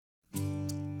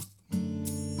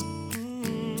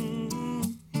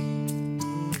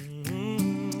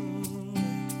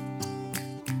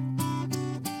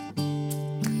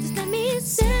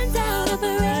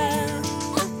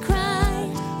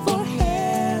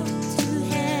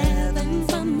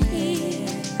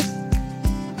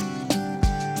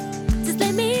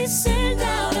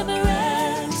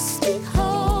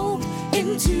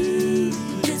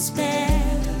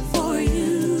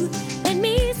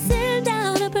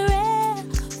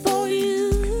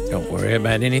worry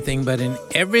about anything, but in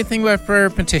everything by prayer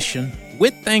and petition,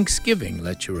 with thanksgiving,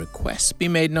 let your requests be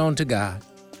made known to God.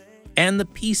 And the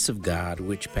peace of God,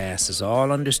 which passes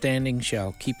all understanding,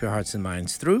 shall keep your hearts and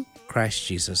minds through Christ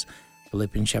Jesus.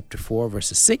 Philippians chapter 4,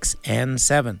 verses 6 and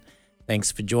 7.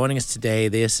 Thanks for joining us today.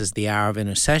 This is the Hour of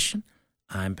Intercession.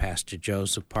 I'm Pastor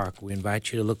Joseph Parker. We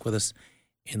invite you to look with us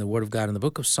in the Word of God in the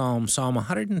book of Psalms, Psalm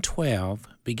 112,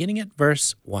 beginning at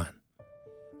verse 1.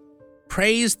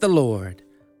 Praise the Lord.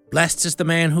 Blessed is the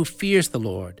man who fears the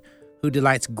Lord, who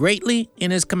delights greatly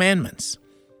in his commandments.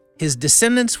 His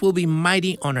descendants will be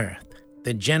mighty on earth.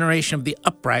 The generation of the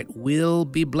upright will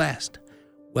be blessed.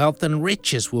 Wealth and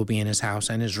riches will be in his house,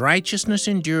 and his righteousness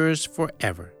endures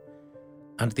forever.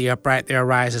 Unto the upright there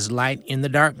arises light in the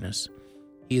darkness.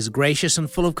 He is gracious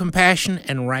and full of compassion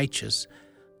and righteous.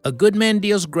 A good man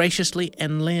deals graciously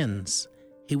and lends.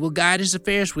 He will guide his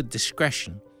affairs with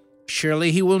discretion.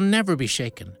 Surely he will never be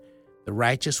shaken. The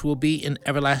righteous will be in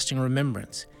everlasting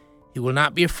remembrance. He will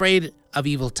not be afraid of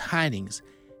evil tidings.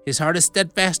 His heart is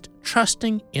steadfast,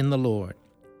 trusting in the Lord.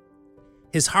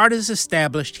 His heart is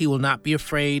established. He will not be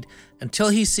afraid until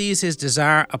he sees his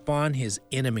desire upon his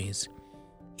enemies.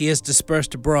 He is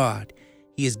dispersed abroad.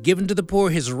 He is given to the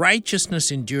poor. His righteousness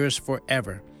endures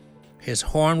forever. His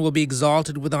horn will be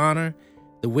exalted with honor.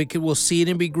 The wicked will see it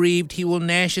and be grieved. He will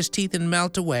gnash his teeth and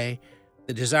melt away.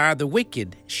 The desire of the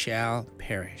wicked shall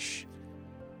perish.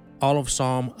 All of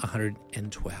Psalm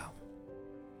 112.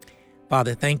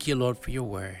 Father, thank you, Lord, for your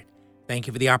word. Thank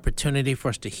you for the opportunity for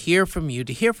us to hear from you,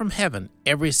 to hear from heaven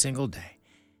every single day.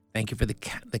 Thank you for the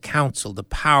counsel, the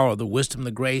power, the wisdom,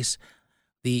 the grace,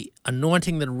 the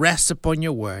anointing that rests upon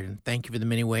your word. And thank you for the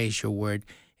many ways your word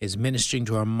is ministering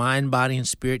to our mind, body, and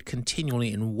spirit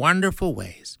continually in wonderful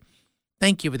ways.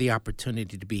 Thank you for the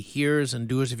opportunity to be hearers and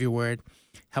doers of your word.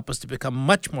 Help us to become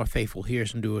much more faithful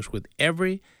hearers and doers with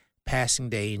every passing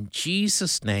day. In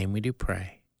Jesus' name we do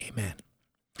pray. Amen.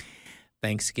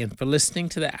 Thanks again for listening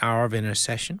to the Hour of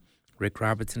Intercession. Rick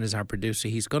Robertson is our producer.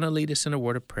 He's going to lead us in a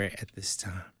word of prayer at this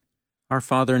time. Our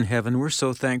Father in heaven, we're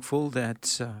so thankful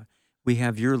that we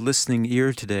have your listening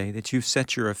ear today, that you've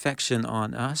set your affection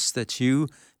on us, that you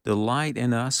delight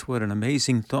in us. What an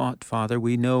amazing thought, Father.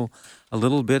 We know a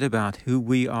little bit about who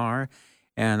we are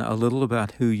and a little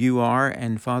about who you are.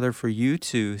 And, Father, for you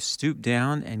to stoop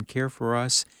down and care for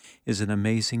us is an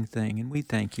amazing thing. And we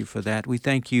thank you for that. We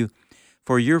thank you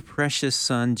for your precious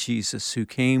Son, Jesus, who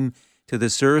came to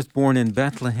this earth, born in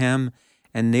Bethlehem,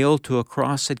 and nailed to a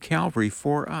cross at Calvary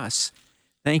for us.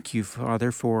 Thank you,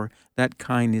 Father, for that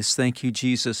kindness. Thank you,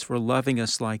 Jesus, for loving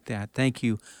us like that. Thank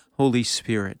you, Holy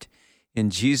Spirit. In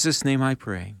Jesus' name I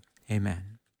pray.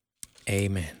 Amen.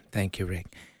 Amen. Thank you, Rick.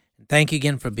 Thank you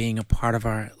again for being a part of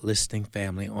our listening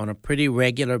family. On a pretty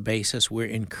regular basis, we're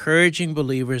encouraging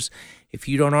believers, if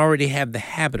you don't already have the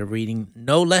habit of reading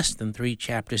no less than 3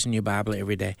 chapters in your Bible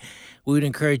every day, we would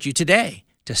encourage you today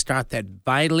to start that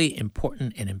vitally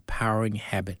important and empowering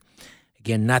habit.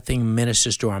 Again, nothing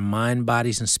ministers to our mind,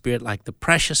 bodies, and spirit like the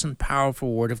precious and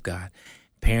powerful Word of God.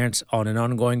 Parents, on an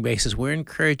ongoing basis, we're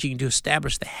encouraging you to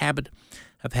establish the habit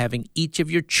of having each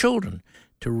of your children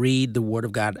to read the Word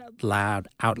of God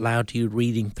out loud to you,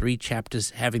 reading 3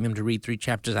 chapters, having them to read 3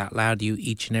 chapters out loud to you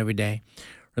each and every day.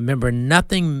 Remember,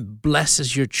 nothing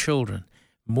blesses your children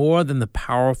more than the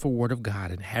powerful Word of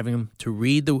God, and having them to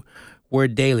read the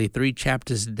Word daily, 3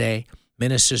 chapters a day,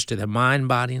 ministers to their mind,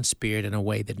 body, and spirit in a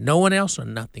way that no one else or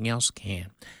nothing else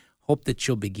can. Hope that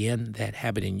you'll begin that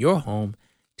habit in your home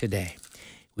today.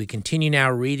 We continue now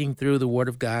reading through the Word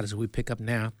of God as we pick up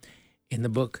now in the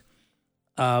book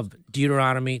of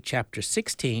Deuteronomy chapter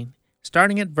 16,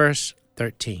 starting at verse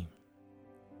 13.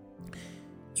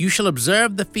 You shall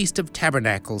observe the Feast of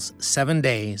Tabernacles 7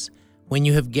 days, when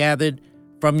you have gathered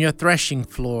from your threshing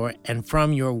floor and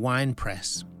from your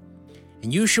winepress.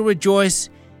 And you shall rejoice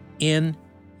in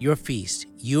your feast,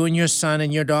 you and your son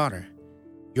and your daughter,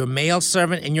 your male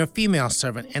servant and your female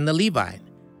servant, and the Levite,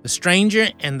 the stranger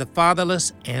and the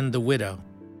fatherless and the widow,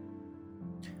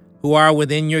 who are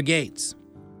within your gates.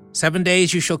 7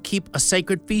 days you shall keep a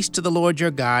sacred feast to the Lord your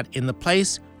God in the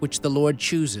place which the Lord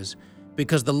chooses,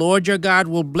 because the Lord your God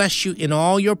will bless you in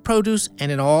all your produce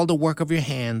and in all the work of your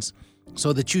hands,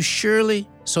 so that you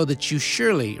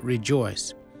surely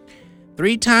rejoice.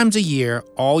 3 times a year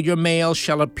all your males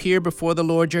shall appear before the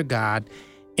Lord your God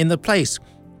in the place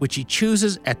which he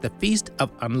chooses, at the feast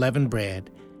of unleavened bread,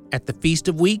 at the feast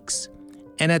of weeks,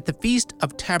 and at the feast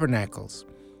of tabernacles.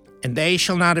 And they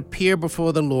shall not appear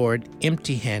before the Lord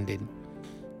empty-handed.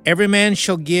 Every man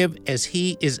shall give as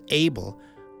he is able,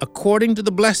 according to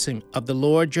the blessing of the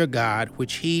Lord your God,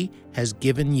 which he has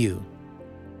given you.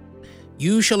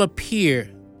 You shall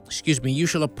appear you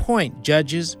shall appoint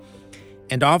judges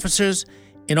and officers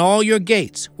in all your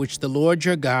gates, which the Lord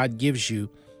your God gives you,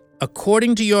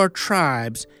 according to your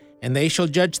tribes, and they shall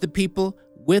judge the people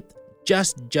with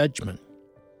just judgment.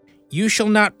 You shall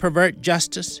not pervert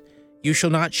justice, you shall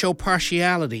not show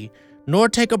partiality, nor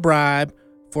take a bribe,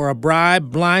 for a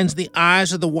bribe blinds the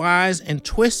eyes of the wise and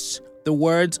twists the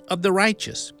words of the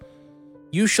righteous.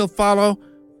 You shall follow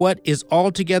what is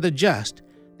altogether just,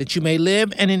 that you may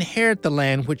live and inherit the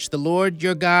land which the Lord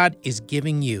your God is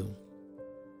giving you.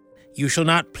 You shall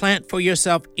not plant for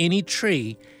yourself any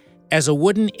tree as a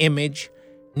wooden image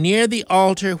near the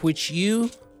altar which you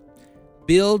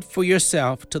build for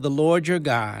yourself to the Lord your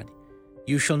God.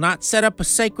 You shall not set up a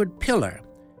sacred pillar,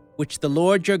 which the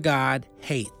Lord your God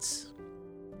hates.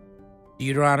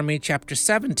 Deuteronomy chapter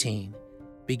 17,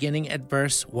 beginning at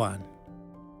verse 1.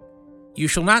 You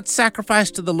shall not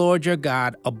sacrifice to the Lord your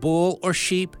God a bull or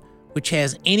sheep which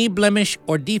has any blemish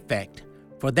or defect,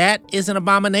 for that is an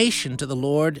abomination to the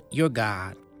Lord your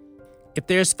God. If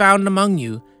there is found among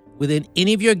you, within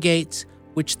any of your gates,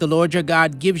 which the Lord your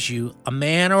God gives you, a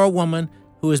man or a woman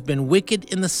who has been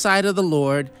wicked in the sight of the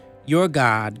Lord your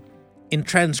God, in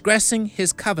transgressing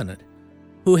his covenant,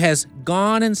 who has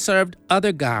gone and served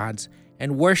other gods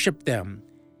and worshipped them,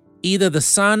 either the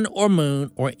sun or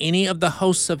moon or any of the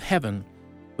hosts of heaven,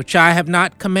 which I have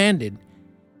not commanded,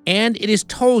 and it is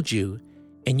told you,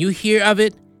 and you hear of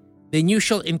it, then you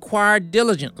shall inquire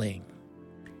diligently.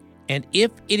 And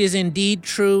if it is indeed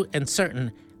true and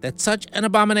certain that such an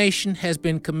abomination has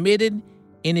been committed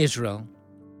in Israel,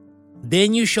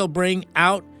 then you shall bring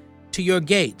out to your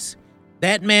gates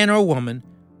that man or woman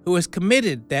who has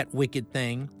committed that wicked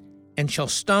thing, and shall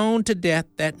stone to death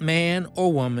that man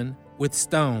or woman with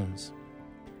stones.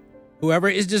 Whoever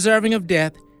is deserving of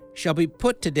death shall be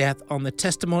put to death on the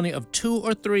testimony of 2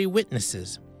 or 3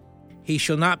 witnesses. He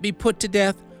shall not be put to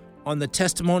death on the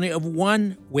testimony of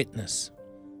 1 witness.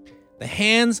 The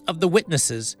hands of the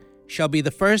witnesses shall be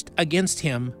the first against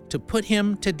him to put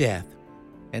him to death,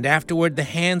 and afterward the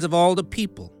hands of all the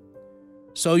people.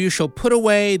 So you shall put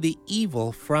away the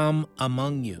evil from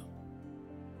among you.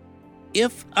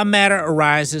 If a matter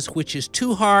arises which is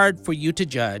too hard for you to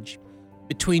judge,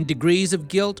 between degrees of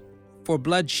guilt for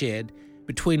bloodshed,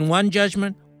 between one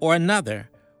judgment or another,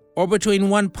 or between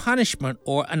one punishment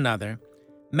or another,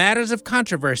 matters of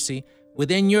controversy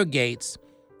within your gates,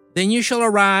 then you shall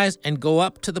arise and go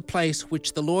up to the place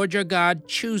which the Lord your God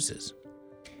chooses.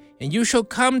 And you shall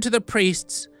come to the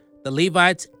priests, the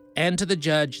Levites, and to the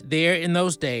judge there in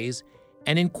those days,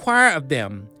 and inquire of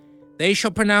them. They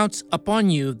shall pronounce upon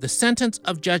you the sentence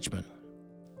of judgment.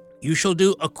 You shall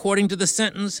do according to the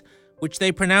sentence which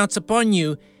they pronounce upon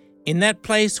you in that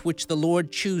place which the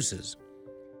Lord chooses.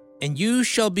 And you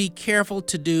shall be careful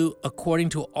to do according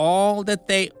to all that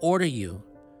they order you,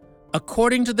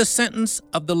 according to the sentence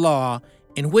of the law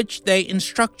in which they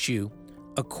instruct you,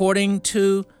 according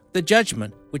to the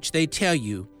judgment which they tell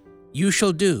you, you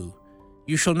shall do.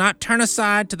 You shall not turn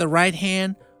aside to the right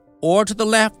hand or to the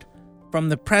left from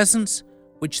the presence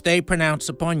which they pronounce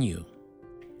upon you.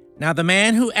 Now the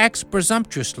man who acts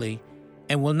presumptuously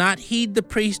and will not heed the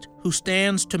priest who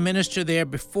stands to minister there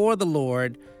before the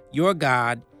Lord your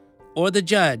God, or the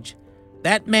judge,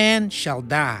 that man shall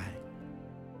die.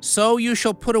 So you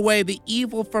shall put away the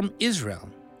evil from Israel,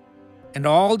 and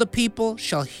all the people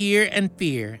shall hear and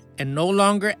fear, and no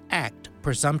longer act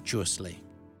presumptuously.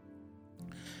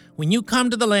 When you come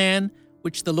to the land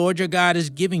which the Lord your God is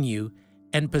giving you,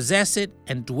 and possess it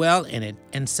and dwell in it,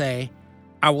 and say,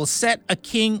 I will set a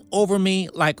king over me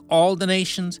like all the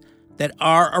nations that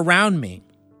are around me.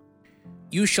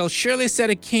 You shall surely set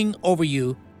a king over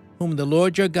you, whom the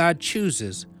Lord your God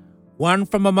chooses, one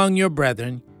from among your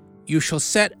brethren. You shall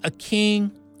set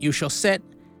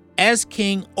as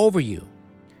king over you.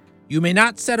 You may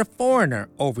not set a foreigner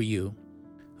over you,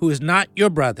 who is not your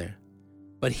brother,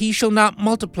 but he shall not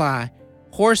multiply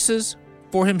horses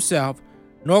for himself,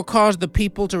 nor cause the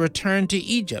people to return to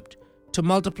Egypt to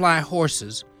multiply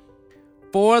horses.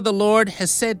 For the Lord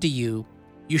has said to you,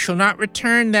 you shall not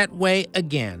return that way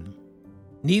again.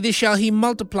 Neither shall he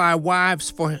multiply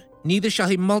wives for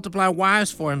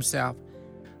himself,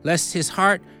 lest his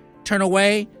heart turn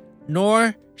away,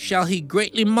 nor shall he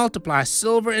greatly multiply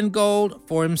silver and gold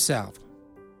for himself.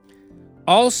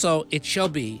 Also it shall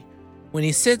be, when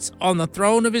he sits on the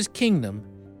throne of his kingdom,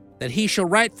 that he shall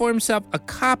write for himself a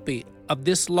copy of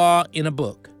this law in a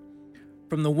book,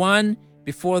 from the one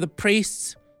before the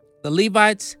priests, the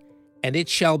Levites, and it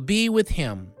shall be with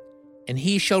him, and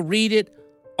he shall read it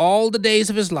all the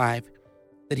days of his life,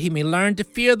 that he may learn to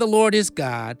fear the Lord his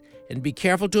God, and be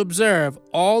careful to observe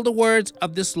all the words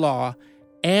of this law,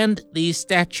 and these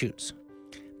statutes,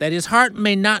 that his heart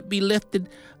may not be lifted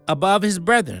above his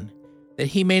brethren, that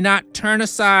he may not turn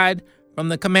aside from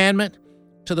the commandment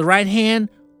to the right hand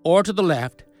or to the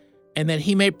left, and that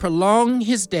he may prolong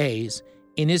his days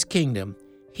in his kingdom,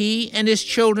 he and his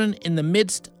children in the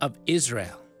midst of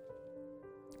Israel.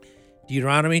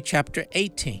 Deuteronomy chapter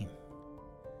 18.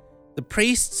 The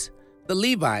priests, the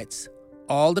Levites,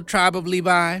 all the tribe of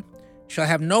Levi, shall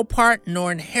have no part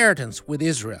nor inheritance with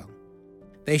Israel.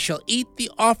 They shall eat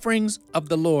the offerings of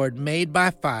the Lord made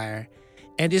by fire,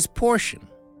 and his portion.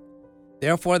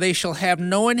 Therefore they shall have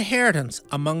no inheritance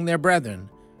among their brethren.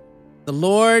 The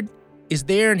Lord is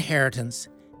their inheritance,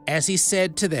 as he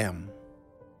said to them.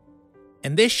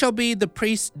 And this shall be the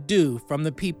priest's due from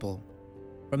the people,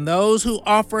 from those who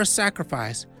offer a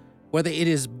sacrifice, whether it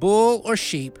is bull or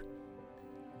sheep.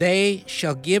 They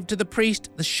shall give to the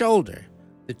priest the shoulder,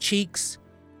 the cheeks,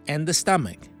 and the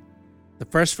stomach, the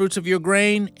firstfruits of your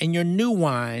grain, and your new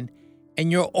wine,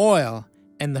 and your oil,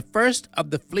 and the first of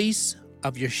the fleece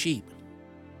of your sheep.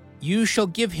 You shall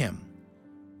give him,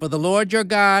 for the Lord your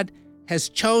God has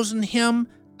chosen him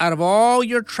out of all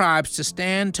your tribes to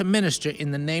stand to minister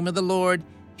in the name of the Lord,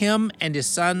 him and his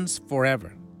sons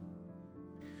forever.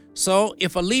 So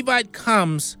if a Levite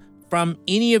comes from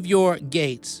any of your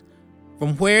gates,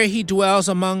 from where he dwells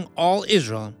among all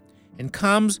Israel, and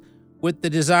comes with the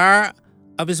desire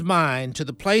of his mind to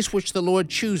the place which the Lord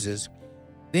chooses,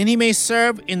 then he may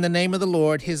serve in the name of the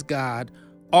Lord his God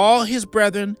all his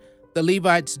brethren the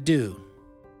Levites do,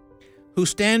 who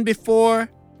stand therefore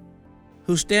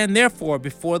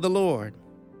before the Lord.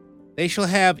 They shall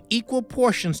have equal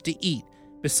portions to eat,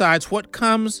 besides what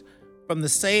comes from the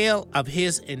sale of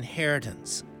his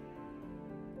inheritance.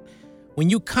 When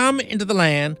you come into the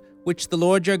land which the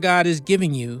Lord your God is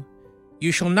giving you,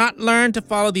 you shall not learn to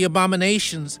follow the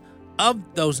abominations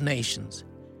of those nations.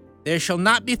 There shall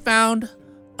not be found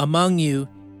among you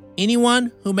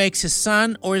anyone who makes his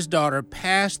son or his daughter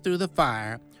pass through the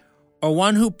fire, or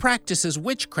one who practices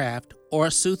witchcraft, or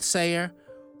a soothsayer,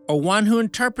 or one who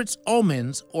interprets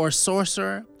omens, or a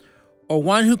sorcerer, or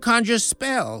one who conjures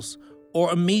spells,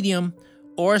 or a medium,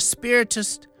 or a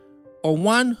spiritist, or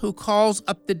one who calls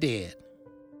up the dead.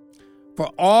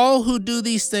 For all who do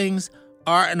these things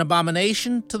are an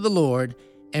abomination to the Lord,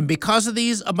 and because of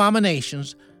these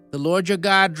abominations, the Lord your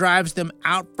God drives them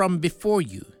out from before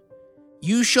you.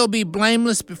 You shall be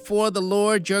blameless before the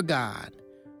Lord your God.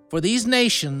 For these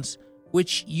nations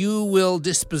which you will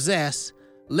dispossess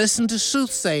listen to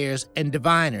soothsayers and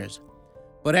diviners.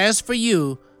 But as for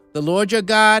you, the Lord your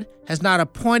God has not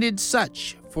appointed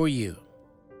such for you.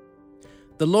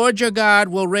 The Lord your God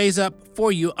will raise up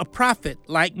for you a prophet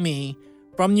like me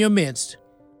from your midst,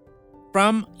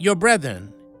 from your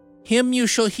brethren. Him you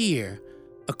shall hear,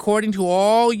 according to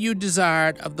all you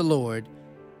desired of the Lord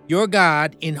your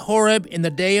God in Horeb in the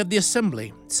day of the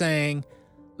assembly, saying,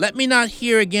 Let me not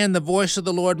hear again the voice of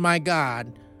the Lord my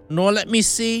God, nor let me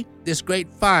see this great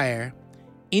fire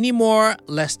any more,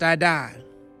 lest I die.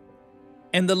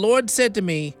 And the Lord said to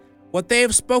me, What they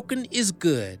have spoken is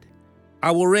good.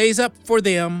 I will raise up for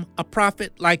them a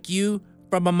prophet like you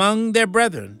from among their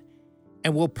brethren,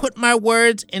 and will put my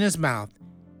words in his mouth,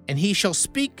 and he shall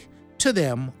speak to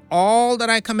them all that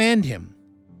I command him.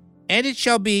 And it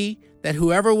shall be that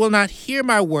whoever will not hear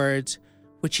my words,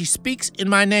 which he speaks in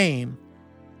my name,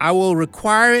 I will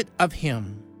require it of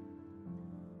him.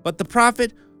 But the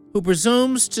prophet who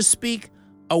presumes to speak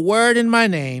a word in my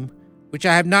name, which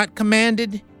I have not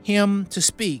commanded him to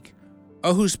speak,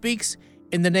 or who speaks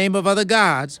in the name of other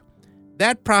gods,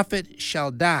 that prophet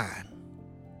shall die.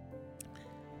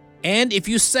 And if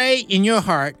you say in your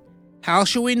heart, How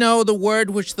shall we know the word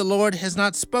which the Lord has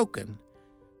not spoken?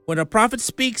 When a prophet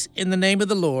speaks in the name of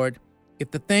the Lord, if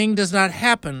the thing does not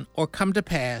happen or come to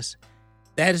pass,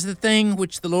 that is the thing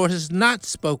which the Lord has not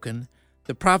spoken.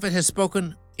 The prophet has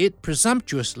spoken it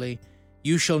presumptuously.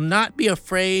 You shall not be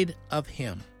afraid of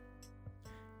him.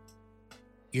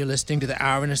 You're listening to the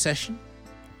Hour of Intercession.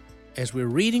 As we're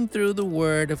reading through the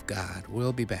Word of God,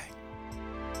 we'll be back.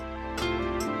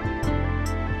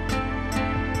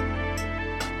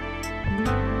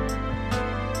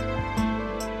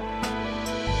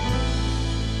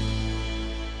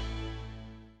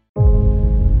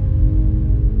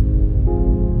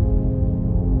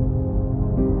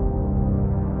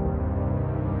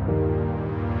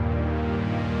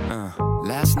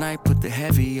 Last night put the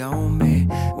heavy on me.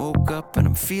 Woke up and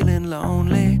I'm feeling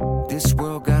lonely. This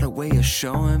world got a way of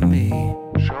showing me.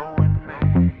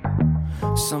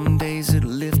 Some days it'll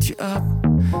lift you up,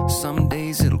 some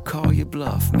days it'll call you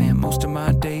bluff. Man, most of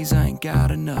my days I ain't got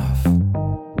enough.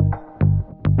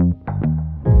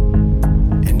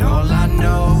 And all I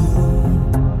know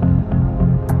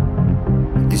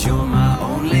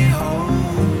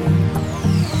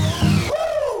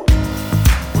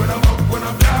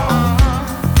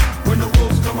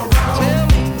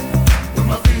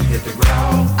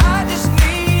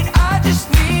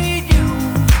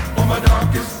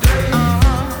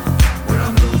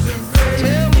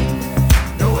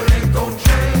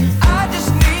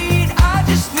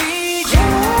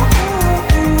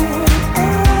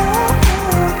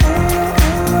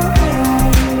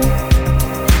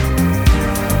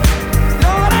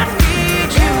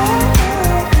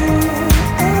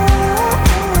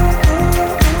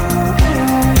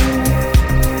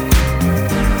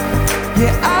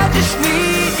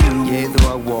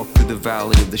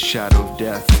valley of the shadow of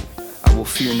death, I will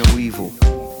fear no evil,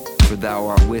 for thou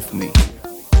art with me.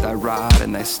 Thy rod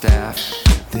and thy staff,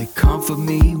 they comfort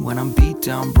me when I'm beat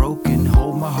down, broken.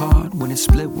 Hold my heart when it's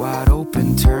split wide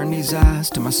open. Turn these eyes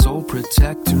to my soul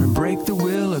protector and break the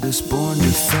will of this born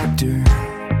defector.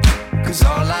 'Cause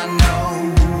all I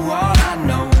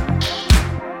know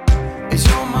is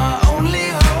you're my only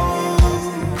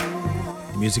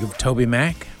hope. Music of Toby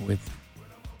Mac with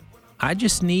I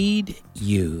Just Need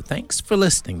You. Thanks for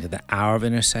listening to the Hour of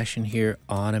Intercession here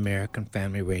on American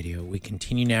Family Radio. We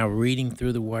continue now reading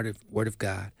through the Word of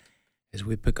God as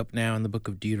we pick up now in the book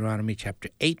of Deuteronomy chapter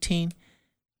 18,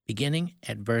 beginning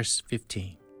at verse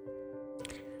 15.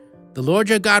 The Lord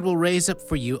your God will raise up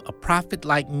for you a prophet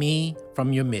like me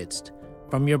from your midst,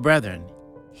 from your brethren.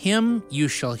 Him you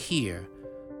shall hear,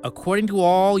 according to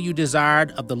all you desired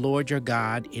of the Lord your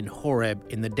God in Horeb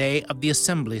in the day of the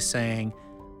assembly, saying,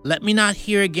 Let me not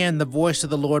hear again the voice of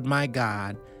the Lord my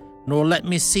God, nor let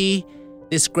me see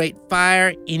this great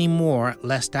fire any more,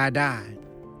 lest I die.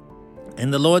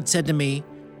 And the Lord said to me,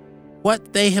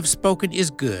 What they have spoken is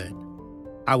good.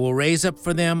 I will raise up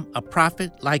for them a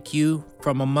prophet like you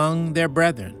from among their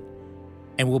brethren,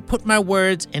 and will put my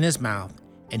words in his mouth,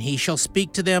 and he shall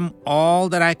speak to them all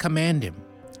that I command him.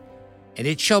 And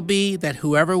it shall be that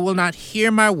whoever will not hear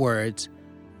my words,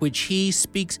 which he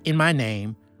speaks in my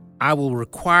name, I will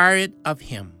require it of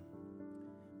him.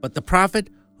 But the prophet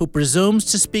who presumes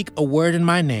to speak a word in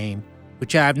my name,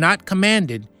 which I have not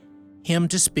commanded him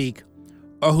to speak,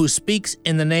 or who speaks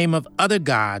in the name of other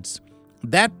gods,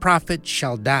 that prophet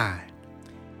shall die.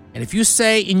 And if you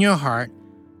say in your heart,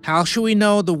 How shall we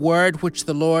know the word which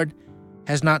the Lord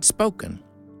has not spoken?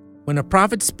 When a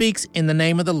prophet speaks in the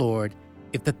name of the Lord,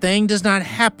 if the thing does not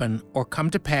happen or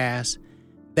come to pass,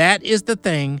 that is the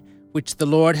thing which the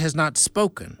Lord has not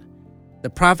spoken. The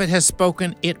prophet has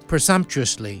spoken it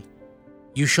presumptuously.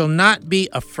 You shall not be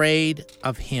afraid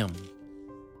of him.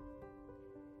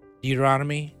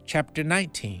 Deuteronomy chapter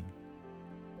 19.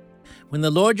 When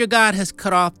the Lord your God has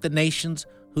cut off the nations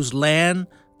whose land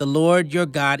the Lord your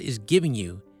God is giving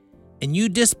you, and you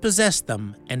dispossess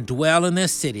them and dwell in their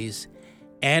cities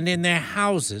and in their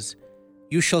houses,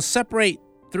 you shall separate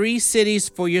 3 cities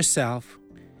for yourself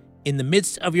in the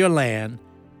midst of your land,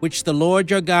 which the Lord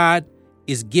your God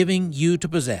is giving you to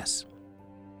possess.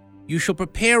 You shall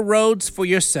prepare roads for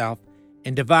yourself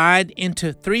and divide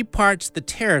into 3 parts the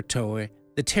territory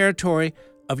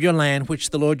of your land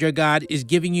which the Lord your God is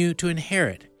giving you to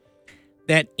inherit,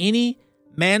 that any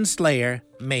manslayer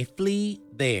may flee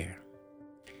there.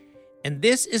 And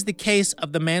this is the case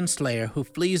of the manslayer who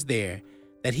flees there,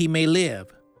 that he may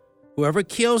live. Whoever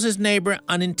kills his neighbor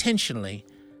unintentionally,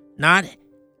 not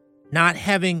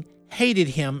having hated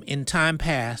him in time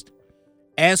past,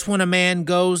 as when a man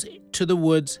goes to the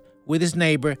woods with his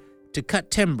neighbor to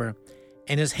cut timber,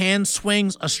 and his hand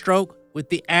swings a stroke with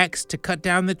the axe to cut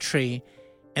down the tree,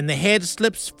 and the head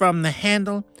slips from the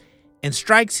handle and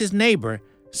strikes his neighbor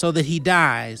so that he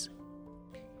dies,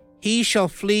 he shall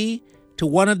flee to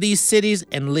one of these cities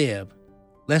and live,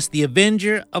 lest the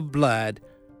avenger of blood,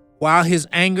 while his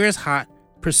anger is hot,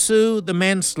 pursue the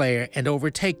manslayer and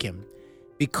overtake him,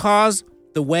 because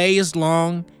the way is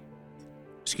long,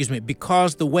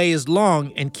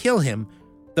 and kill him,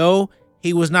 though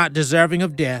he was not deserving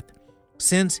of death,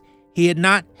 since he had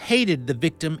not hated the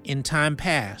victim in time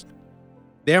past.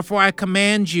 Therefore I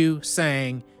command you,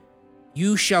 saying,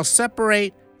 You shall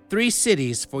separate 3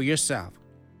 cities for yourself.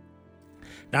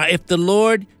 Now if the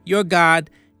Lord your God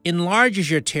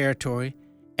enlarges your territory,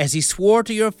 as he swore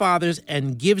to your fathers,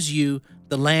 and gives you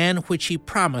the land which he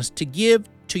promised to give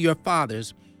to your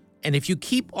fathers, and if you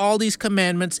keep all these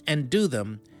commandments and do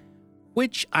them,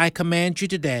 which I command you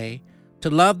today, to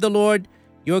love the Lord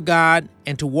your God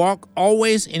and to walk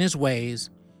always in his ways,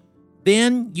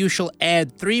 then you shall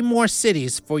add 3 more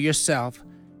cities for yourself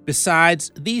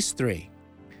besides these 3,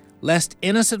 lest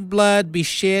innocent blood be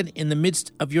shed in the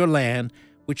midst of your land,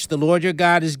 which the Lord your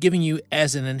God is giving you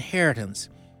as an inheritance,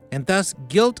 and thus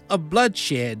guilt of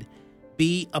bloodshed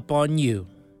be upon you.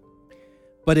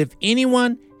 But if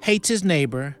anyone hates his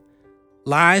neighbor,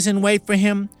 lies in wait for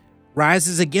him,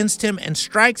 rises against him, and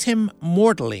strikes him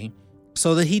mortally,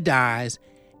 so that he dies,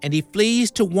 and he flees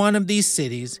to one of these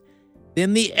cities,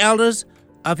 then the elders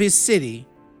of his city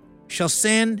shall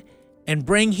send and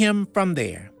bring him from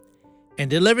there, and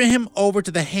deliver him over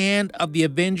to the hand of the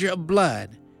avenger of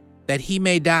blood, that he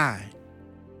may die.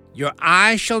 Your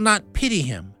eye shall not pity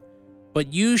him,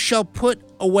 but you shall put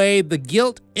away the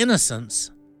guilt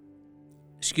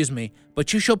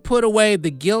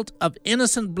of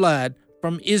innocent blood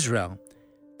from Israel,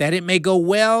 that it may go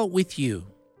well with you.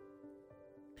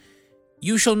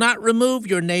 You shall not remove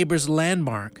your neighbor's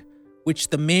landmark, which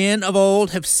the men of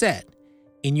old have set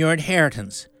in your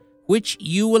inheritance, which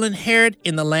you will inherit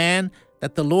in the land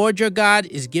that the Lord your God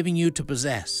is giving you to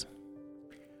possess.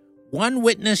 One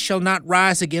witness shall not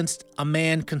rise against a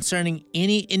man concerning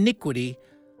any iniquity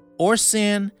or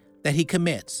sin that he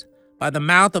commits. By the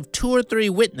mouth of 2 or 3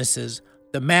 witnesses,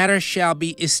 the matter shall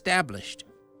be established.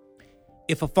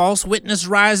 If a false witness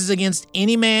rises against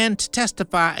any man to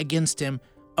testify against him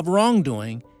of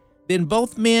wrongdoing, then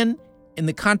both men in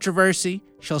the controversy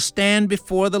shall stand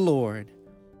before the Lord,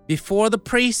 before the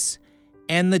priests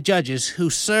and the judges who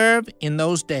serve in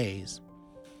those days.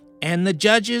 And the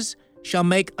judges shall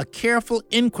make a careful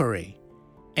inquiry.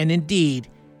 And indeed,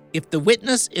 if the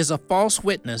witness is a false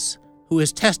witness who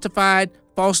has testified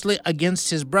falsely against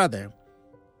his brother,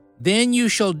 then you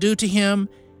shall do to him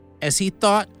as he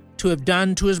thought to have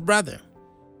done to his brother.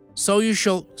 So you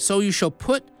shall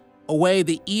put away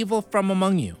the evil from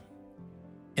among you.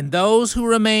 And those who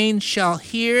remain shall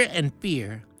hear and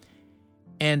fear,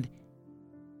 and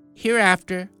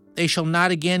hereafter they shall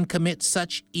not again commit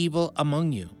such evil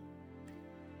among you.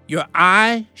 Your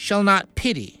eye shall not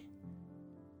pity.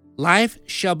 Life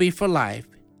shall be for life,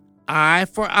 eye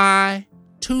for eye,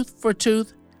 tooth for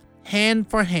tooth, hand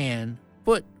for hand,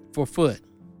 foot for foot.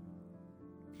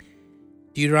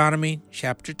 Deuteronomy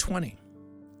chapter 20.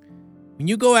 When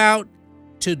you go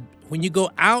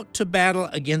out to battle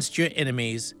against your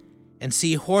enemies and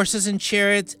see horses and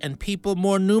chariots and people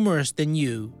more numerous than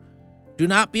you, do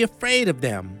not be afraid of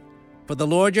them, for the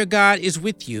Lord your God is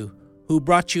with you, who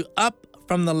brought you up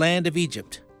from the land of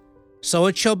Egypt. So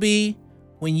it shall be,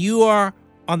 when you are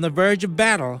on the verge of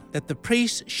battle, that the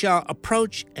priest shall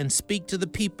approach and speak to the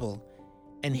people,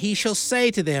 and he shall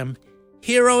say to them,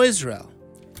 Hear, O Israel,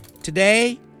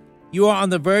 today you are on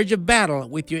the verge of battle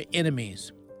with your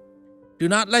enemies. Do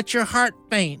not let your heart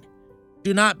faint,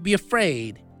 do not be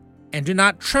afraid, and do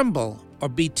not tremble or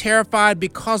be terrified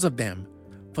because of them,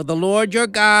 for the Lord your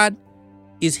God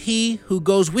is he who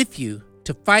goes with you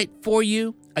to fight for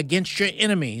you against your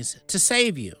enemies to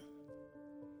save you.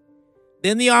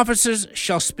 Then the officers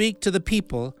shall speak to the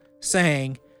people,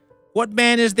 saying, What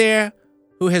man is there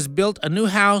who has built a new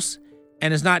house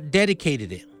and has not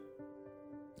dedicated it?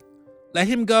 Let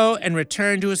him go and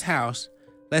return to his house,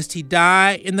 lest he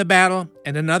die in the battle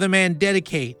and another man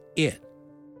dedicate it.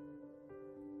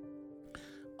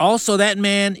 Also that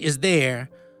man is there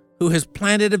who has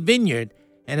planted a vineyard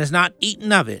and has not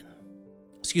eaten of it.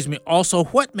 Also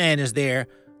what man is there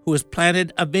who has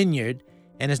planted a vineyard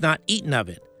and has not eaten of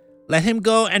it? Let him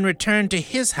go and return to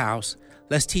his house,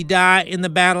 lest he die in the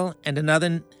battle and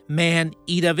another man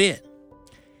eat of it.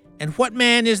 And what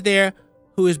man is there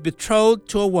who is betrothed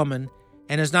to a woman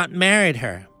and has not married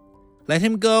her? Let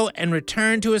him go and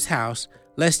return to his house,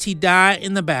 lest he die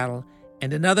in the battle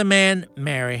and another man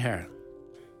marry her.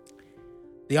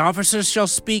 The officers shall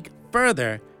speak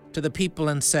further to the people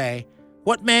and say,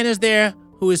 What man is there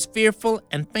who is fearful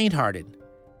and faint-hearted?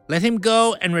 Let him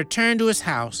go and return to his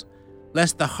house,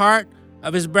 lest the heart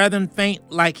of his brethren faint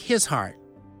like his heart.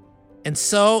 And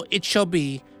so it shall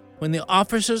be, when the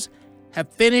officers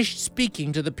have finished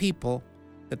speaking to the people,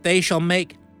 that they shall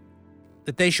make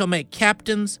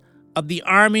captains of the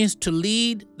armies to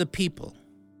lead the people.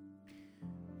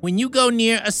 When you go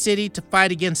near a city to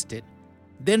fight against it,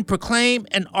 then proclaim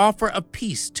an offer of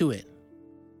peace to it.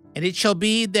 And it shall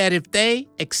be that if they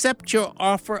accept your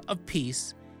offer of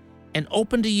peace and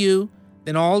open to you,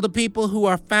 then all the people who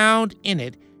are found in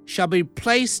it shall be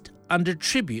placed under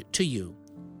tribute to you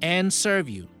and serve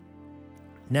you.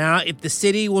 Now, if the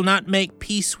city will not make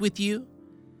peace with you,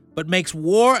 but makes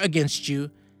war against you,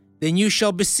 then you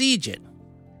shall besiege it.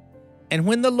 And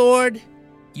when the Lord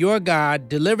your God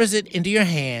delivers it into your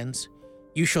hands,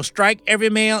 you shall strike every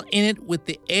male in it with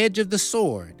the edge of the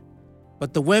sword.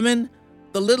 But the women,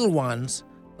 the little ones,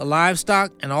 the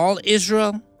livestock, and all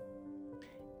Israel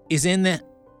is in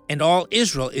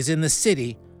the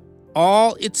city,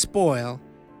 all its spoil,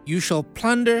 you shall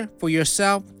plunder for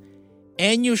yourself,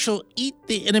 and you shall eat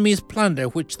the enemy's plunder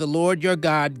which the Lord your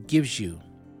God gives you.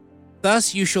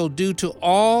 Thus you shall do to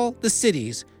all the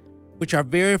cities which are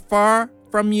very far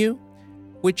from you,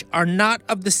 which are not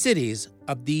of the cities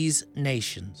of these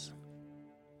nations,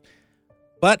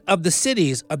 but of the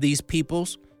cities of these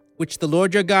peoples, which the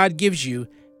Lord your God gives you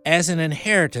as an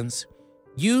inheritance.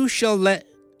 You shall let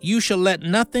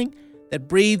nothing that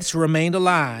breathes remain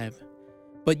alive,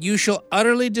 but you shall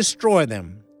utterly destroy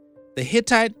them, the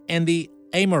Hittite and the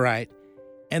Amorite,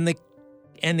 and the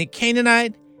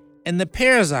Canaanite, and the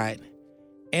Perizzite,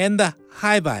 and the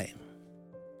Hivite,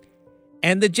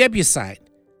 and the Jebusite,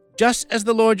 just as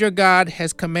the Lord your God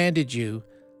has commanded you,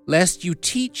 lest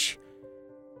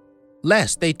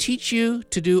they teach you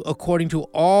to do according to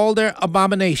all their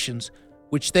abominations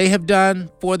which they have done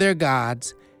for their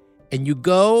gods, and you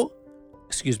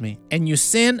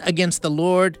sin against the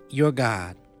Lord your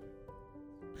God.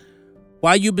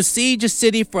 While you besiege a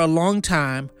city for a long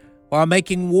time, while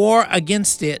making war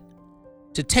against it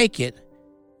to take it,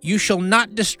 you shall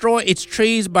not destroy its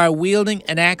trees by wielding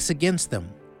an axe against them.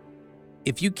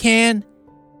 If you can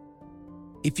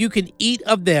eat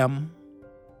of them,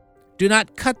 do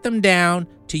not cut them down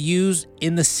to use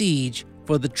in the siege,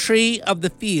 for the tree of the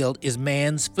field is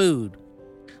man's food.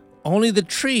 Only the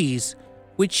trees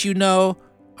which you know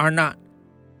are not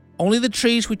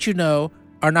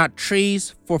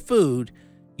trees for food,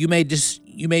 you may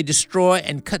destroy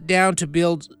and cut down to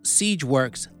build siege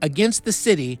works against the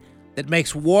city that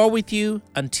makes war with you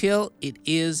until it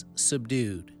is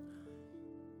subdued.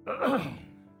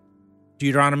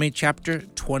 Deuteronomy chapter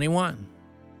 21.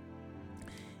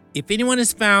 If anyone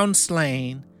is found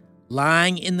slain,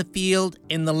 lying in the field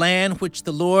in the land which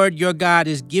the Lord your God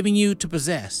is giving you to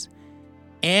possess,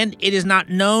 and it is not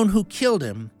known who killed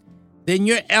him, then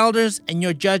your elders and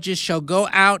your judges shall go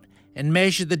out and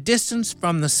measure the distance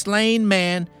from the slain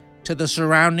man to the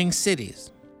surrounding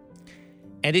cities.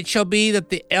 And it shall be that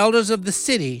the elders of the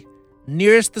city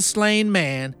nearest the slain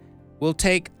man will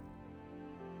take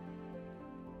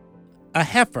a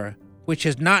heifer which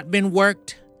has not been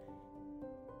worked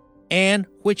and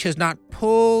which has not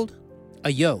pulled with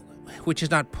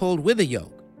a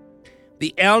yoke.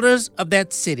 The elders of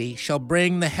that city shall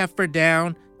bring the heifer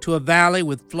down to a valley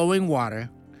with flowing water,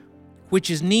 which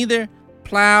is neither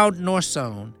plowed nor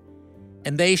sown,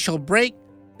 and they shall break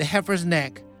the heifer's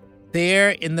neck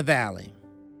there in the valley.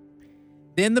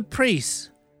 Then the priests,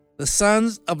 the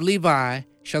sons of Levi,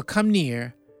 shall come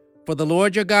near, for the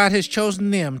Lord your God has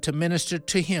chosen them to minister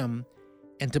to him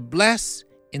and to bless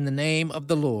in the name of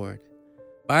the Lord.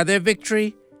 By their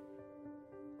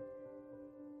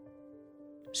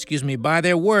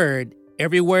word,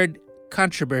 every word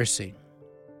controversy.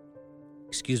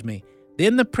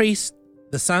 Then the priests,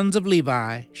 the sons of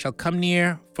Levi, shall come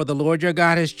near, for the Lord your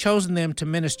God has chosen them to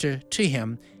minister to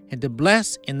him and to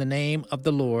bless in the name of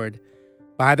the Lord.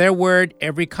 By their word,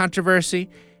 every controversy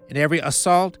and every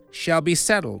assault shall be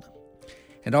settled.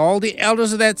 And all the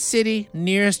elders of that city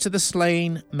nearest to the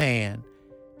slain man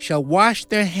shall wash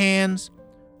their hands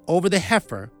over the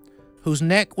heifer whose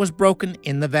neck was broken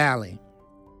in the valley.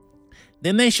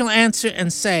 Then they shall answer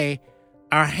and say,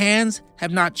 Our hands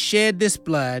have not shed this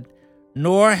blood,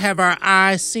 nor have our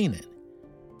eyes seen it.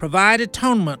 Provide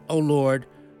atonement, O Lord,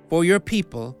 for your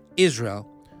people, Israel,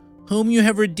 whom you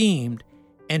have redeemed,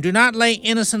 and do not lay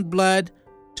innocent blood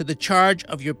to the charge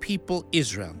of your people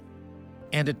Israel.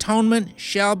 And atonement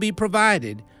shall be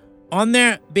provided on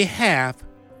their behalf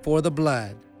for the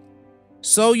blood.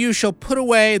 So you shall put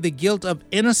away the guilt of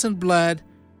innocent blood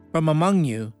from among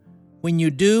you when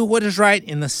you do what is right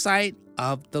in the sight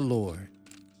of the Lord.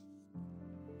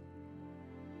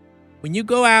 When you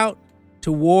go out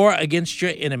to war against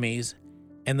your enemies,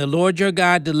 and the Lord your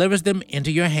God delivers them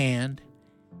into your hand,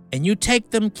 and you take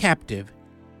them captive,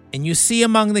 and you see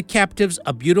among the captives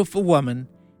a beautiful woman,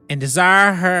 and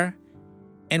desire her,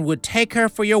 and would take her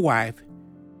for your wife,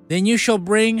 then you shall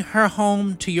bring her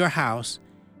home to your house,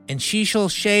 and she shall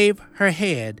shave her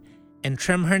head and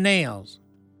trim her nails.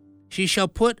 She shall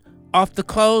put off the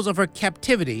clothes of her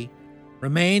captivity,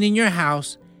 remain in your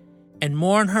house, and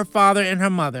mourn her father and her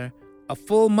mother a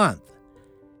full month.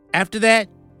 After that,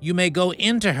 you may go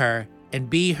into her and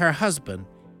be her husband,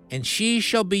 and she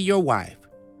shall be your wife.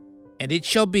 And it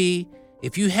shall be,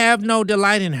 if you have no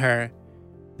delight in her,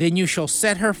 then you shall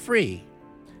set her free.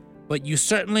 But you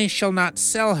certainly shall not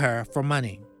sell her for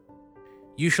money.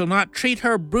 You shall not treat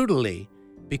her brutally,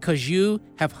 because you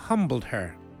have humbled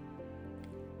her.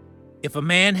 If a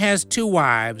man has 2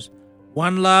 wives,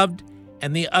 one loved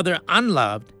and the other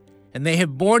unloved, and they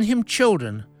have borne him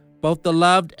children, both the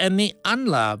loved and the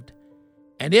unloved,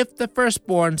 and if the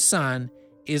firstborn son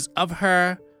is of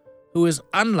her who is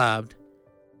unloved,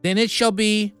 then it shall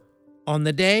be, on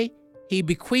the day he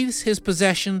bequeaths his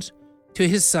possessions to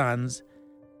his sons,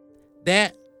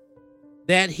 that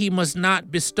he must not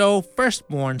bestow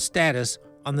firstborn status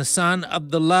on the son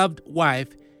of the loved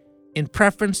wife in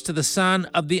preference to the son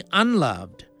of the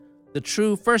unloved, the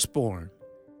true firstborn.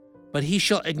 But he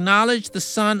shall acknowledge the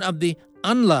son of the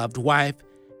unloved wife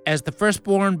as the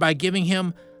firstborn by giving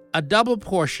him a double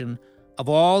portion of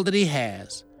all that he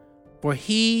has, for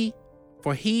he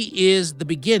is the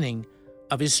beginning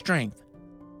of his strength,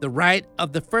 the right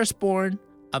of the firstborn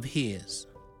of his.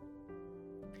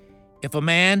 If a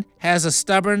man has a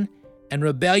stubborn and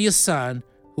rebellious son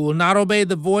who who will not obey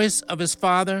the voice of his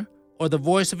father or the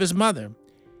voice of his mother,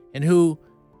 and who,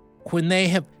 when they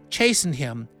have chastened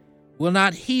him, will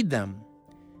not heed them.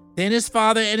 Then his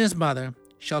father and his mother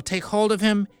shall take hold of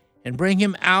him and bring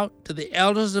him out to the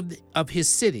elders of his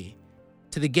city,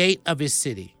 to the gate of his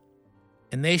city.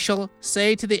 And they shall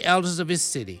say to the elders of his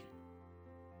city,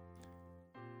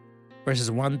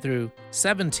 verses 1 through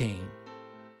 17,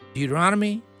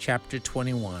 Deuteronomy chapter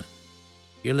 21.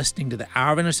 You're listening to the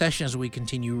Hour of Intercession as we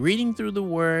continue reading through the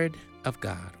Word of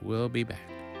God. We'll be back.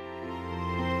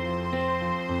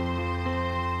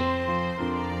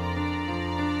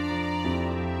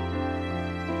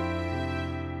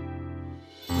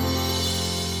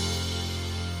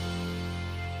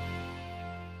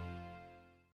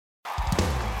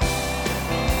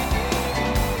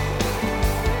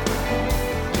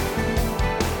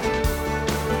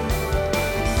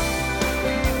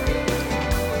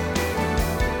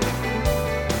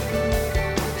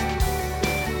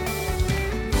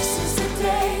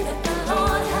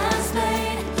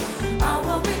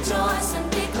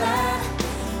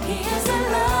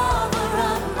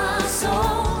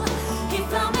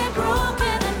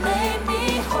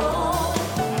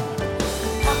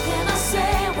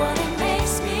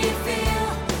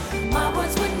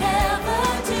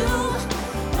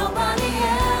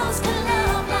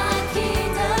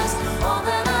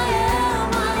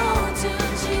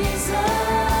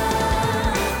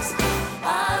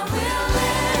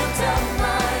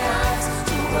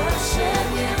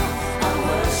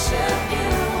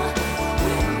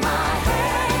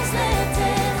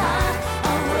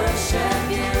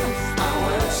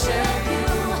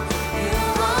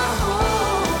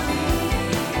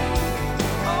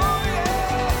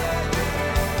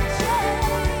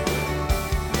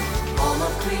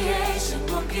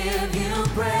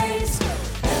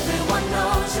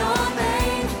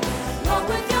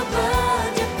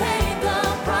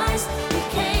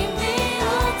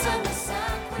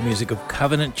 Music of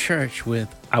Covenant Church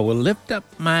with I Will Lift Up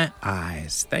My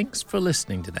Eyes. Thanks for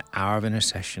listening to the Hour of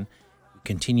Intercession. We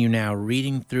continue now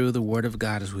reading through the Word of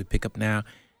God as we pick up now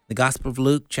the Gospel of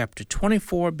Luke, chapter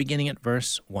 24, beginning at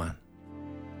verse 1.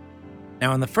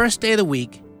 Now on the first day of the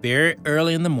week, very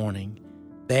early in the morning,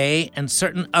 they and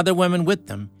certain other women with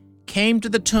them came to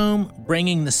the tomb,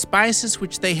 bringing the spices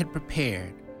which they had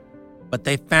prepared. But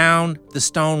they found the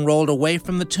stone rolled away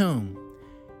from the tomb.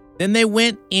 Then they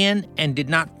went in and did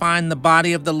not find the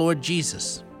body of the Lord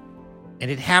Jesus. And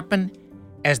it happened,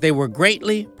 as they were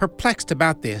greatly perplexed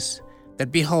about this,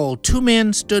 that behold, two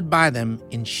men stood by them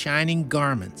in shining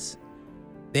garments.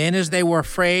 Then as they were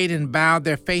afraid and bowed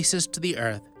their faces to the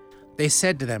earth, they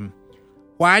said to them,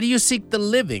 Why do you seek the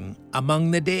living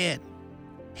among the dead?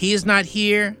 He is not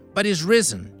here, but is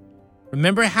risen.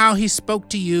 Remember how he spoke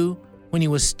to you when he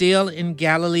was still in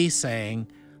Galilee,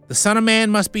 saying, The Son of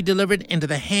Man must be delivered into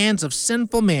the hands of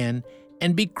sinful men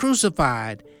and be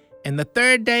crucified, and the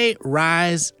third day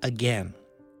rise again.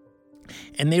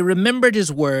 And they remembered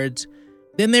his words.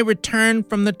 Then they returned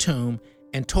from the tomb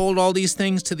and told all these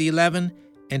things to the 11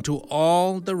 and to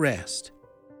all the rest.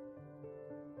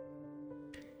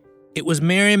 It was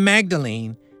Mary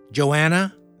Magdalene,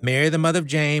 Joanna, Mary the mother of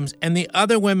James, and the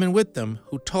other women with them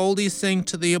who told these things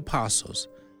to the apostles.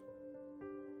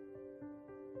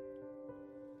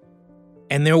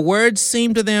 And their words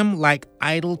seemed to them like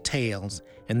idle tales,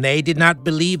 and they did not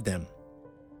believe them.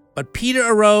 But Peter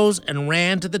arose and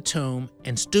ran to the tomb,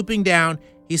 and stooping down,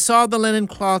 he saw the linen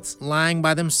cloths lying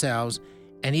by themselves,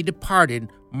 and he departed,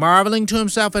 marveling to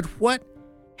himself at what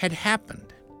had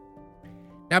happened.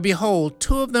 Now behold,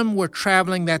 two of them were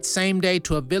traveling that same day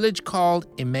to a village called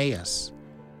Emmaus,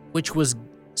 which was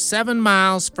 7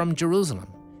 miles from Jerusalem,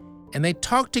 and they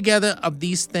talked together of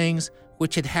these things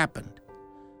which had happened.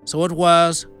 So it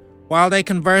was, while they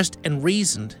conversed and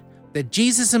reasoned, that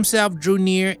Jesus himself drew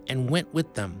near and went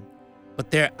with them.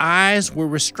 But their eyes were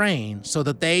restrained, so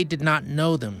that they did not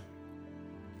know them.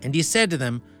 And he said to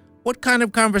them, What kind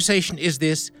of conversation is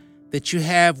this that you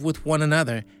have with one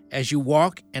another as you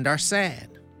walk and are sad?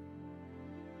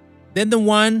 Then the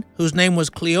one, whose name was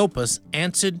Cleopas,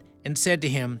 answered and said to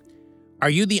him, Are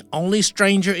you the only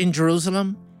stranger in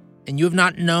Jerusalem, and you have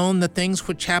not known the things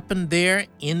which happened there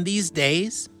in these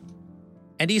days?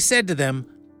 And he said to them,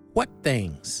 What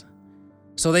things?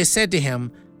 So they said to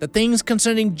him, The things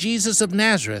concerning Jesus of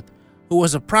Nazareth, who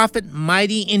was a prophet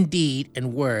mighty in deed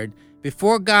and word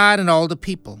before God and all the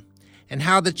people, and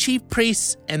how the chief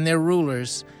priests and their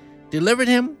rulers delivered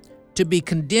him to be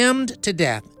condemned to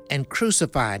death and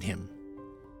crucified him.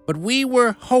 But we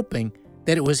were hoping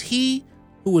that it was he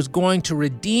who was going to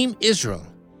redeem Israel.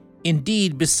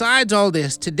 Indeed, besides all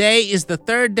this, today is the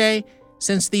third day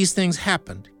since these things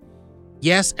happened.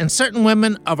 Yes, and certain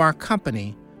women of our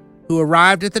company who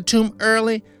arrived at the tomb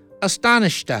early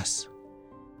astonished us.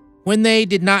 When they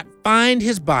did not find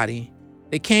his body,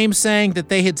 they came saying that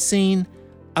they had seen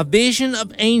a vision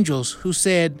of angels who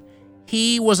said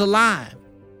he was alive.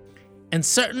 And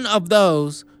certain of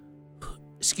those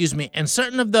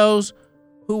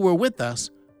who were with us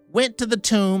went to the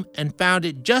tomb and found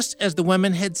it just as the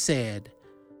women had said,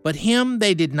 but him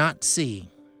they did not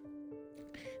see.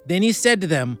 Then he said to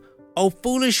them, O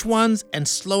foolish ones and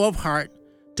slow of heart,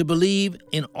 to believe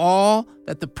in all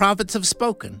that the prophets have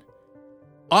spoken.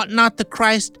 Ought not the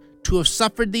Christ to have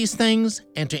suffered these things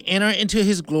and to enter into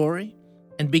his glory?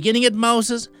 And beginning at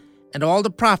Moses and all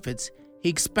the prophets, he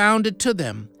expounded to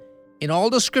them in all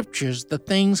the scriptures the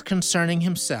things concerning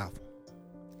himself.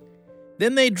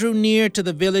 Then they drew near to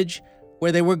the village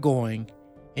where they were going,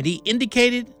 and he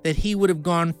indicated that he would have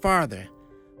gone farther.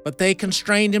 But they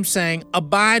constrained him, saying,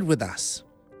 Abide with us,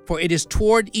 for it is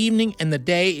toward evening, and the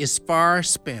day is far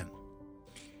spent.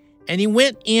 And he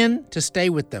went in to stay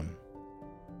with them.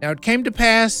 Now it came to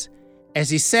pass, as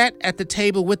he sat at the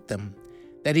table with them,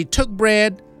 that he took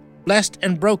bread, blessed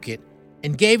and broke it,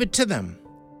 and gave it to them.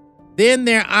 Then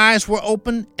their eyes were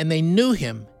opened, and they knew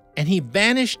him, and he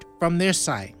vanished from their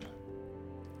sight.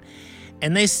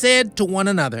 And they said to one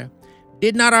another,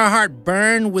 Did not our heart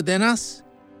burn within us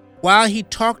while he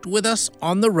talked with us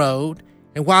on the road,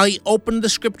 and while he opened the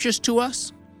scriptures to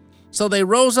us? So they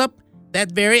rose up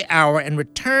that very hour and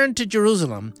returned to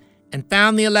Jerusalem, and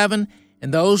found the 11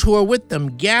 and those who were with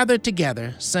them gathered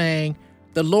together, saying,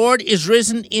 The Lord is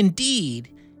risen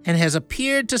indeed, and has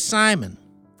appeared to Simon.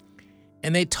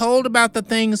 And they told about the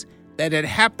things that had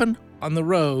happened on the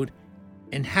road,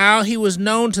 and how he was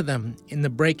known to them in the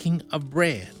breaking of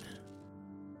bread.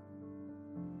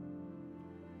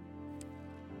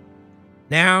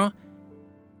 Now,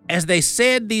 as they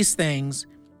said these things,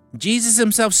 Jesus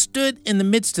himself stood in the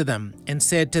midst of them and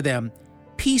said to them,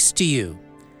 Peace to you.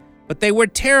 But they were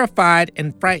terrified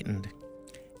and frightened,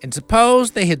 and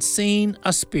supposed they had seen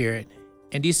a spirit.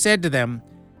 And he said to them,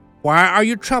 Why are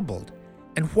you troubled?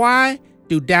 And why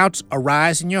do doubts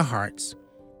arise in your hearts?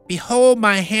 Behold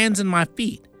my hands and my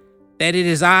feet, that it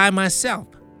is I myself.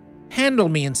 Handle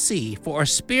me and see, for a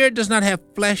spirit does not have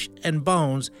flesh and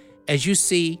bones, as you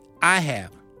see I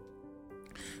have.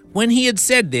 When he had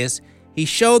said this, he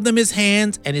showed them his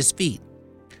hands and his feet.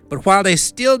 But while they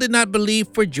still did not believe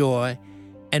for joy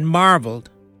and marveled,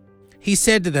 he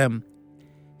said to them,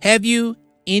 Have you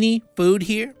any food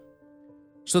here?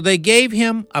 So they gave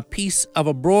him a piece of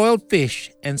a broiled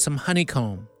fish and some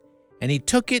honeycomb, and he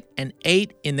took it and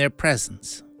ate in their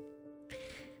presence.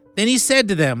 Then he said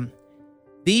to them,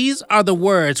 These are the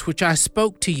words which I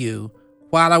spoke to you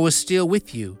while I was still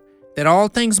with you, that all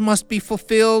things must be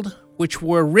fulfilled which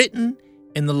were written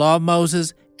in the law of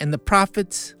Moses and the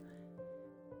prophets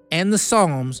and the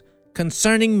Psalms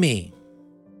concerning me.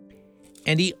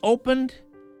 And he opened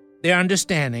their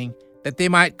understanding that they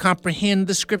might comprehend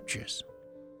the scriptures.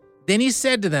 Then he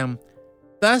said to them,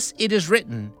 Thus it is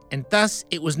written, and thus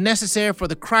it was necessary for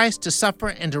the Christ to suffer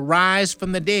and to rise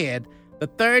from the dead the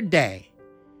third day,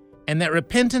 and that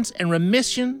repentance and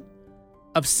remission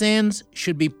of sins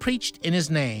should be preached in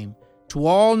his name to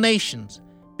all nations,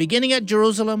 beginning at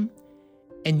Jerusalem,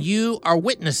 and you are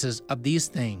witnesses of these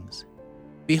things.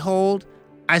 Behold,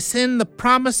 I send the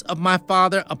promise of my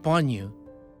Father upon you,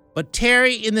 but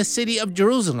tarry in the city of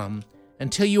Jerusalem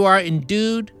until you are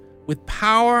endued with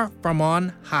power from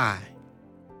on high.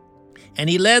 And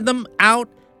he led them out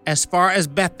as far as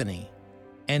Bethany,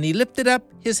 and he lifted up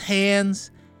his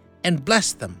hands and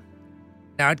blessed them.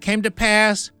 Now it came to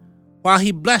pass, while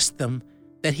he blessed them,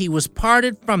 that he was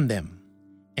parted from them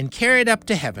and carried up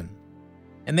to heaven.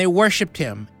 And they worshipped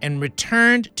him and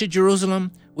returned to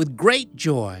Jerusalem with great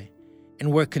joy,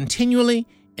 and were continually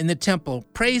in the temple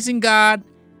praising God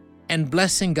and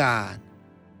blessing God.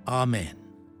 Amen.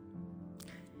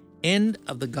 End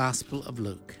of the Gospel of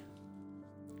Luke.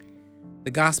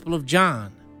 The Gospel of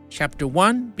John, chapter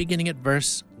 1, beginning at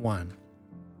verse 1.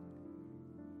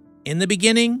 In the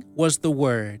beginning was the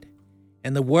Word,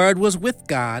 and the Word was with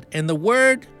God, and the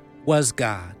Word was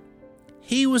God.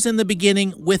 He was in the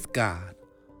beginning with God.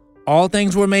 All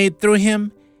things were made through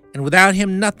him, and without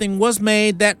him nothing was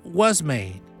made that was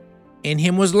made. In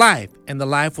him was life, and the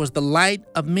life was the light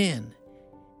of men.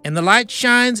 And the light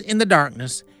shines in the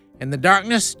darkness, and the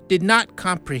darkness did not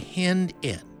comprehend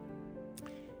it.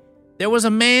 There was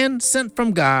a man sent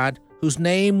from God, whose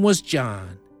name was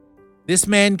John. This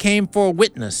man came for a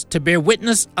witness, to bear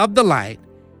witness of the light,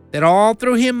 that all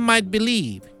through him might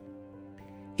believe.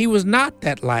 He was not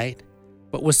that light,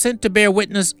 but was sent to bear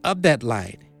witness of that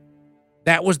light.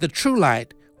 That was the true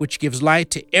light, which gives light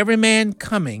to every man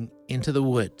coming into the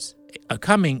world.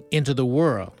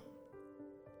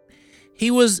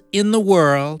 He was in the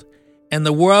world, and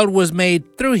the world was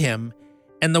made through him,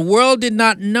 and the world did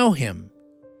not know him.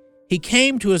 He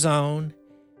came to his own,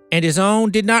 and his own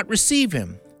did not receive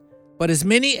him. But as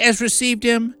many as received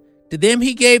him, to them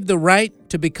he gave the right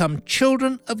to become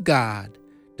children of God,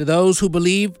 to those who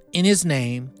believe in his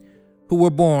name, who were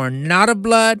born not of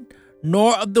blood,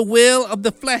 nor of the will of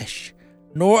the flesh,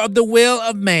 nor of the will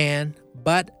of man,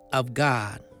 but of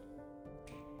God.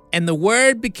 And the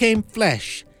Word became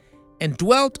flesh, and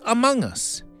dwelt among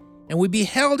us, and we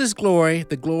beheld his glory,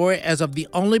 the glory as of the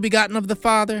only begotten of the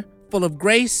Father, full of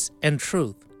grace and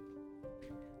truth.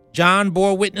 John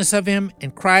bore witness of him,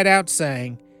 and cried out,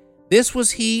 saying, This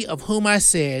was he of whom I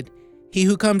said, He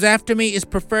who comes after me is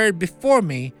preferred before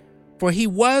me, for he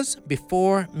was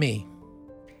before me.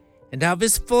 And of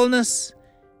his fullness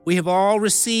we have all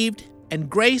received, and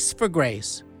grace for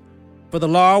grace. For the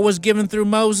law was given through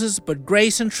Moses, but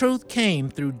grace and truth came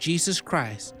through Jesus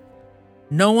Christ.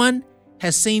 No one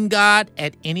has seen God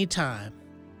at any time.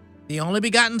 The only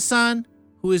begotten Son,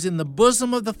 who is in the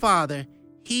bosom of the Father,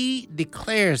 he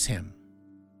declares him.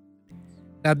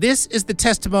 Now this is the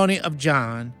testimony of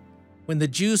John, when the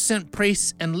Jews sent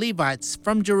priests and Levites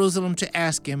from Jerusalem to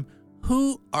ask him,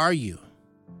 Who are you?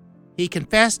 He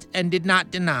confessed and did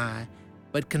not deny,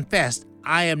 but confessed,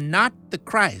 I am not the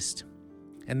Christ.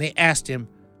 And they asked him,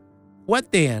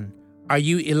 What then? Are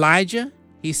you Elijah?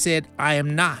 He said, I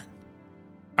am not.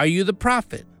 Are you the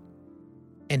prophet?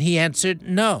 And he answered,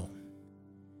 No.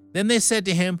 Then they said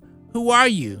to him, Who are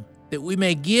you, that we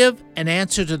may give an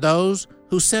answer to those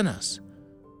who sent us?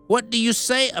 What do you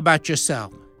say about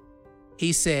yourself?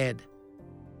 He said,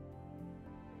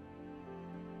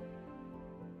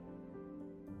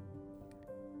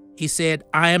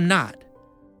 I am not.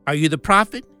 Are you the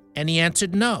prophet? And he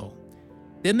answered, No.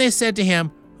 Then they said to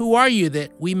him, Who are you,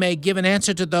 that we may give an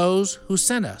answer to those who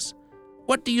sent us?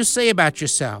 What do you say about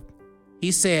yourself?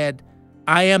 He said,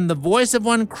 I am the voice of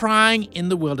one crying in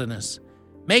the wilderness,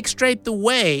 Make straight the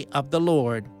way of the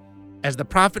Lord, as the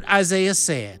prophet Isaiah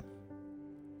said.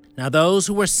 Now those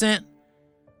who were sent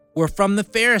were from the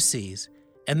Pharisees,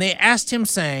 and they asked him,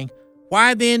 saying,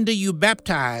 Why then do you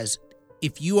baptize,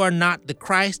 if you are not the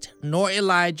Christ, nor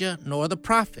Elijah, nor the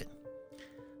prophet?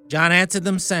 John answered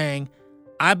them, saying,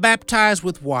 I baptize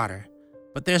with water,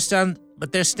 but there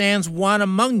stands one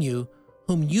among you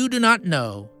whom you do not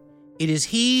know. It is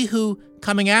he who,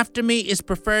 coming after me, is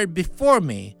preferred before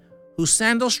me, whose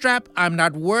sandal strap I am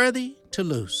not worthy to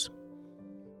loose.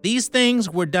 These things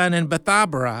were done in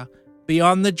Bethabara,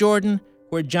 beyond the Jordan,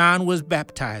 where John was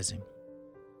baptizing.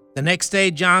 The next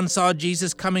day John saw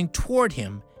Jesus coming toward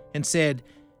him, and said,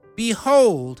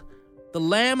 Behold, the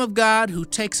Lamb of God who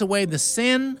takes away the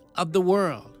sin of the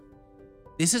world.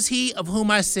 This is he of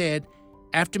whom I said,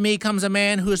 After me comes a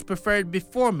man who is preferred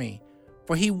before me,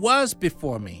 for he was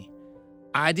before me.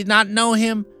 I did not know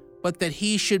him, but that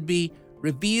he should be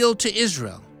revealed to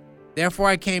Israel. Therefore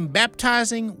I came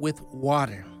baptizing with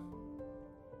water.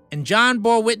 And John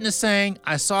bore witness, saying,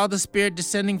 I saw the Spirit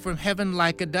descending from heaven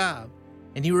like a dove,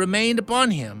 and he remained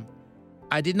upon him.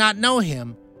 I did not know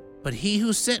him, but he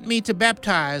who sent me to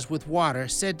baptize with water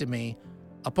said to me,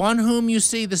 Upon whom you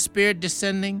see the Spirit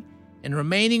descending and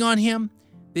remaining on him,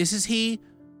 this is he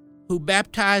who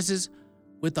baptizes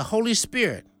with the Holy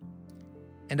Spirit.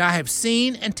 And I have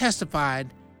seen and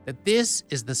testified that this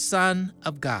is the Son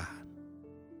of God.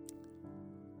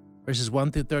 Verses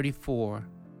 1 through 34,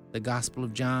 the Gospel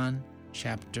of John,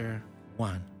 chapter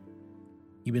 1.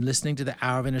 You've been listening to the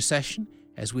Hour of Intercession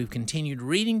as we've continued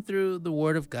reading through the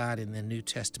Word of God in the New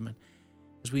Testament,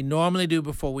 as we normally do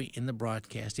before we end the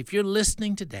broadcast. If you're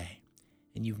listening today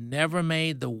and you've never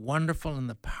made the wonderful and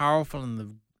the powerful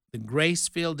and the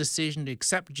grace-filled decision to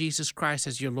accept Jesus Christ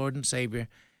as your Lord and Savior,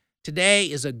 today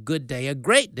is a good day, a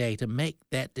great day to make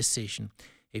that decision.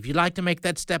 If you'd like to make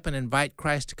that step and invite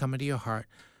Christ to come into your heart,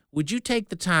 would you take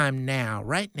the time now,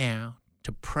 right now,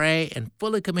 to pray and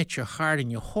fully commit your heart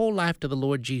and your whole life to the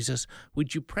Lord Jesus?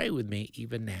 Would you pray with me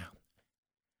even now?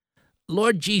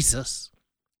 Lord Jesus,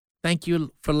 thank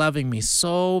you for loving me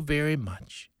so very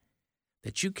much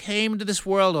that you came to this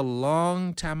world a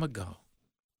long time ago.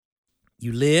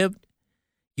 You lived,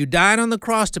 you died on the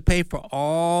cross to pay for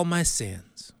all my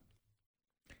sins.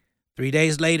 3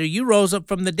 days later, you rose up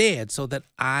from the dead so that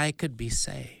I could be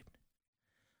saved.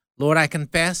 Lord, I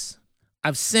confess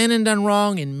I've sinned and done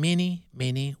wrong in many,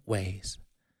 many ways.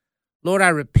 Lord, I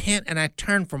repent and I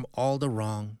turn from all the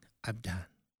wrong I've done.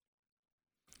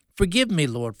 Forgive me,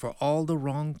 Lord, for all the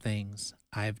wrong things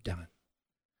I've done.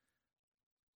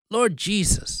 Lord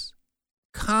Jesus,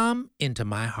 come into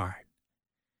my heart.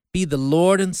 Be the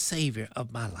Lord and Savior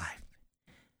of my life.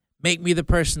 Make me the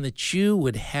person that you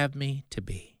would have me to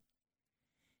be.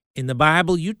 In the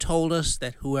Bible, you told us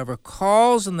that whoever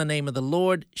calls on the name of the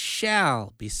Lord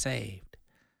shall be saved.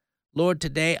 Lord,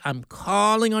 today I'm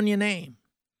calling on your name.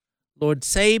 Lord,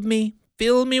 save me,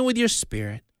 fill me with your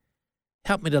Spirit.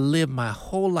 Help me to live my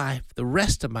whole life, the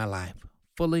rest of my life,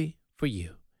 fully for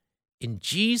you. In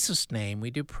Jesus' name we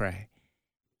do pray.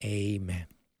 Amen.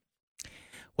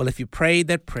 Well, if you prayed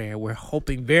that prayer, we're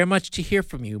hoping very much to hear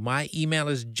from you. My email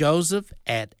is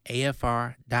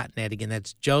joseph@afr.net. Again,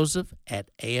 that's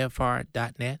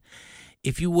joseph@afr.net.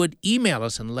 If you would email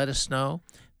us and let us know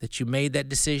that you made that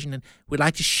decision, and we'd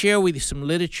like to share with you some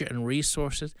literature and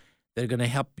resources that are going to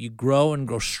help you grow and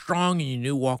grow strong in your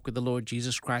new walk with the Lord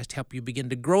Jesus Christ, help you begin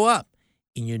to grow up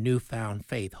in your newfound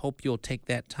faith. Hope you'll take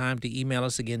that time to email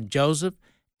us again,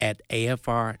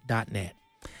 joseph@afr.net.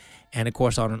 And, of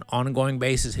course, on an ongoing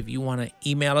basis, if you want to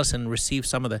email us and receive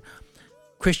some of the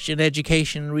Christian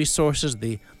education resources,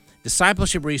 the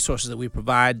discipleship resources that we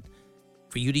provide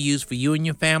for you to use for you and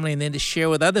your family, and then to share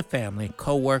with other family,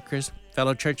 co-workers,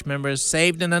 fellow church members,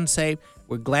 saved and unsaved,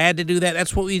 we're glad to do that.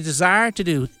 That's what we desire to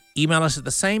do. Email us at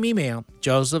the same email,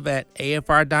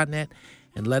 joseph@afr.net,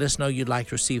 and let us know you'd like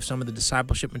to receive some of the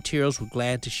discipleship materials. We're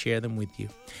glad to share them with you.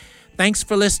 Thanks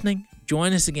for listening.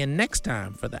 Join us again next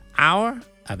time for the Hour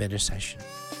of Intercession.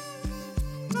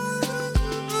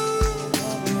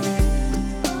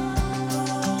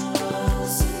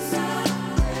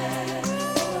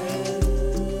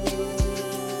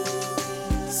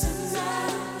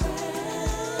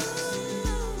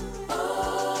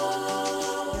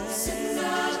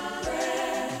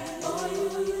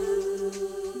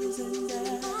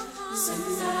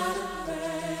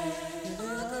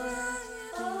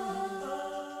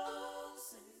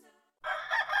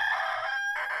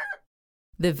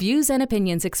 The views and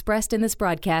opinions expressed in this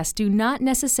broadcast do not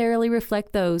necessarily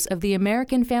reflect those of the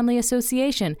American Family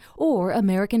Association or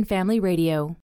American Family Radio.